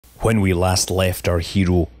When we last left our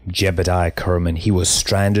hero, Jebediah Kerman, he was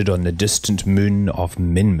stranded on the distant moon of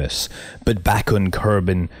Minmus. But back on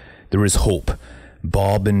Kerbal, there is hope.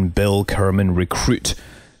 Bob and Bill Kerman recruit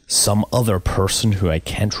some other person who I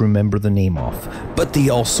can't remember the name of. But they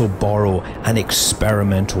also borrow an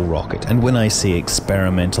experimental rocket. And when I say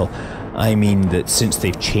experimental, I mean that since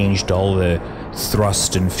they've changed all the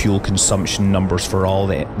thrust and fuel consumption numbers for all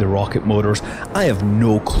the rocket motors, I have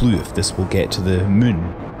no clue if this will get to the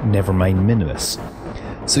moon. Never mind Minmus.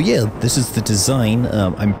 So yeah, this is the design.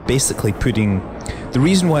 I'm basically putting... The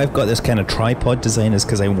reason why I've got this kind of tripod design is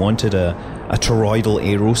because I wanted a toroidal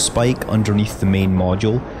aerospike underneath the main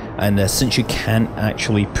module, and since you can't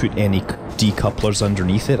actually put any decouplers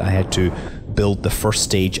underneath it, I had to build the first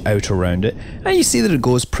stage out around it, and you see that it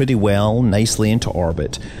goes pretty well, nicely into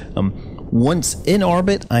orbit. Once in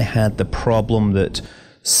orbit, I had the problem that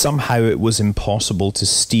somehow it was impossible to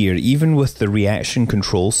steer. Even with the reaction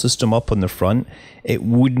control system up on the front, it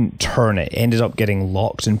wouldn't turn. It ended up getting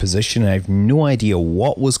locked in position, and I have no idea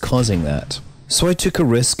what was causing that. So I took a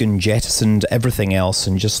risk and jettisoned everything else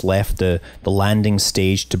and just left the landing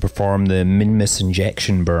stage to perform the Minmus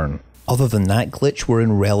injection burn. Other than that glitch, we're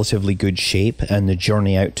in relatively good shape, and the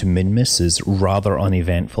journey out to Minmus is rather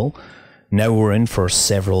uneventful. Now we're in for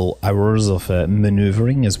several hours of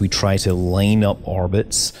maneuvering as we try to line up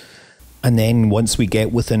orbits. And then once we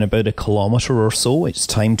get within about 1 kilometer or so, it's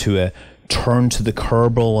time to turn to the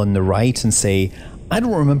Kerbal on the right and say, I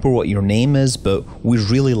don't remember what your name is, but we'd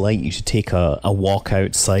really like you to take a walk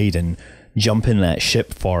outside and jump in that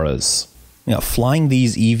ship for us. You know, flying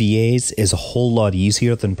these EVAs is a whole lot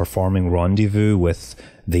easier than performing rendezvous with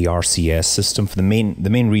the RCS system, for the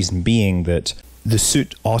main reason being that the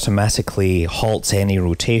suit automatically halts any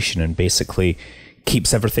rotation and basically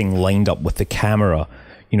keeps everything lined up with the camera.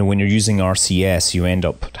 You know, when you're using RCS, you end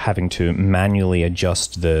up having to manually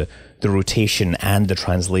adjust the rotation and the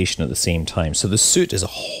translation at the same time. So the suit is a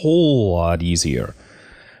whole lot easier.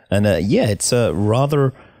 And yeah, it's a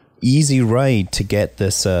rather easy ride to get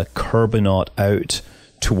this Kerbal out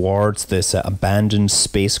towards this abandoned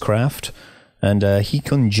spacecraft. And he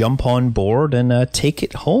can jump on board and take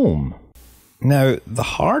it home. Now, the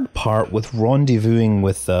hard part with rendezvousing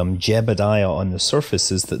with Jebediah on the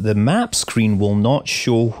surface is that the map screen will not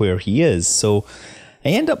show where he is, so I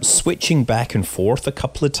end up switching back and forth a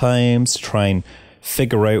couple of times to try and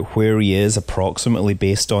figure out where he is approximately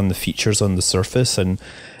based on the features on the surface. And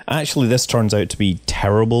actually this turns out to be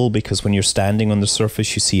terrible, because when you're standing on the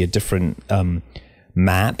surface you see a different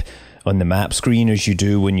map on the map screen as you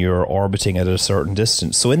do when you're orbiting at a certain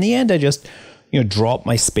distance. So in the end I just drop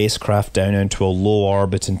my spacecraft down into a low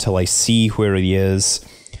orbit until I see where he is,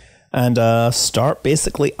 and start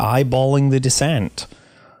basically eyeballing the descent.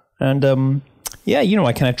 And yeah,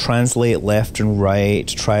 I kind of translate left and right,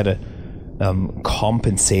 try to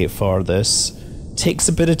compensate for this. Takes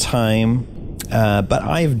a bit of time, but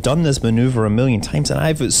I've done this maneuver 1,000,000 times, and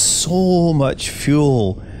I've got so much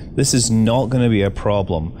fuel. This is not going to be a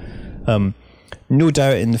problem. No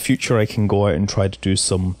doubt in the future I can go out and try to do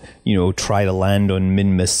some, try to land on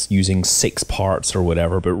Minmus using 6 parts or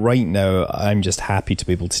whatever, but right now I'm just happy to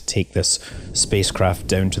be able to take this spacecraft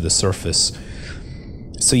down to the surface.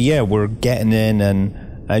 So yeah, we're getting in, and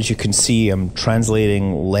as you can see, I'm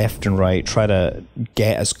translating left and right, try to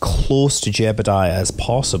get as close to Jebediah as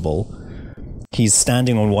possible. He's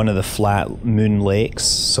standing on one of the flat moon lakes,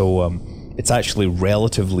 so it's actually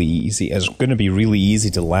relatively easy. It's going to be really easy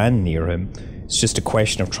to land near him. It's just a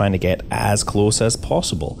question of trying to get as close as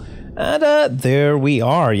possible. And there we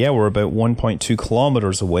are. Yeah, we're about 1.2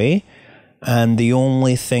 kilometers away. And the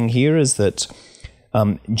only thing here is that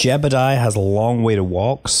Jebediah has a long way to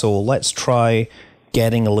walk, so let's try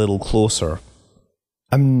getting a little closer.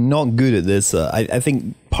 I'm not good at this. I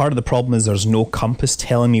think part of the problem is there's no compass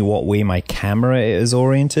telling me what way my camera is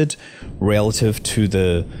oriented relative to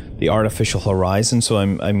the artificial horizon, so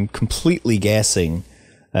I'm completely guessing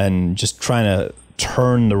and just trying to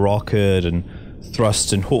turn the rocket and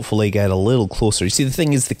thrust and hopefully get a little closer. You see, the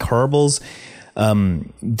thing is, the Kerbals,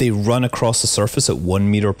 they run across the surface at 1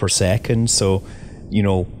 meter per second, so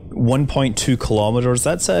 1.2 kilometers,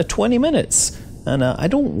 that's 20 minutes. And I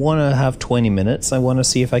don't want to have 20 minutes. I want to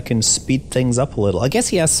see if I can speed things up a little. I guess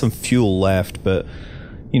he has some fuel left, but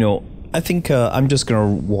I think I'm just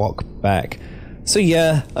going to walk back. So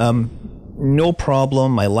yeah, no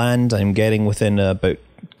problem. I land. I'm getting within about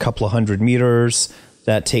couple of 100 meters.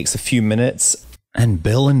 That takes a few minutes, and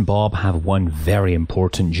Bill and Bob have one very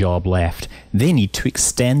important job left. They need to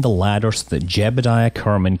extend the ladder so that Jebediah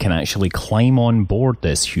Kerman can actually climb on board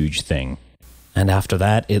this huge thing. And after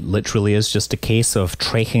that, it literally is just a case of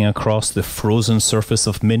trekking across the frozen surface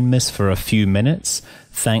of Minmus for a few minutes.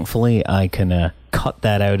 Thankfully, I can cut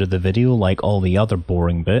that out of the video like all the other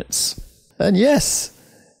boring bits. And yes,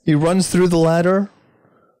 he runs through the ladder,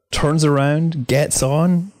 turns around, gets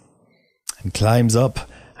on, and climbs up,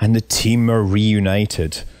 and the team are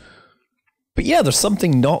reunited. But yeah, there's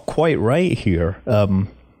something not quite right here.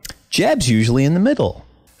 Jeb's usually in the middle.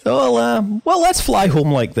 So, well, let's fly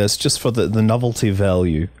home like this, just for the novelty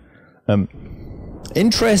value.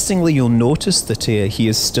 Interestingly, you'll notice that he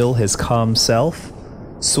is still his calm self.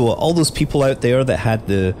 So all those people out there that had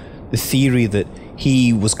the theory that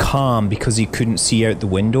he was calm because he couldn't see out the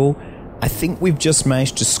window, I think we've just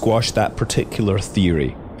managed to squash that particular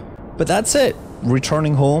theory. But that's it.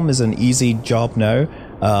 Returning home is an easy job now.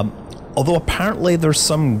 Although apparently there's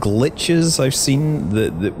some glitches I've seen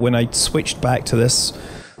that when I switched back to this,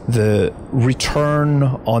 the return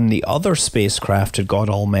on the other spacecraft had got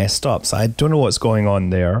all messed up. So I don't know what's going on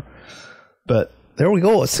there. But there we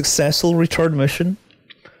go, a successful return mission.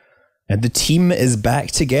 And the team is back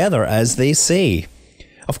together, as they say.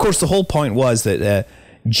 Of course, the whole point was that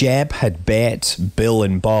Jeb had bet Bill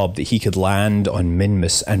and Bob that he could land on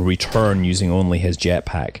Minmus and return using only his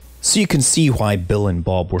jetpack. So you can see why Bill and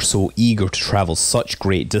Bob were so eager to travel such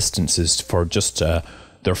great distances for just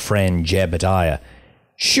their friend Jebediah.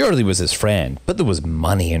 Sure, he was his friend, but there was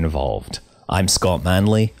money involved. I'm Scott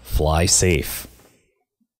Manley. Fly safe.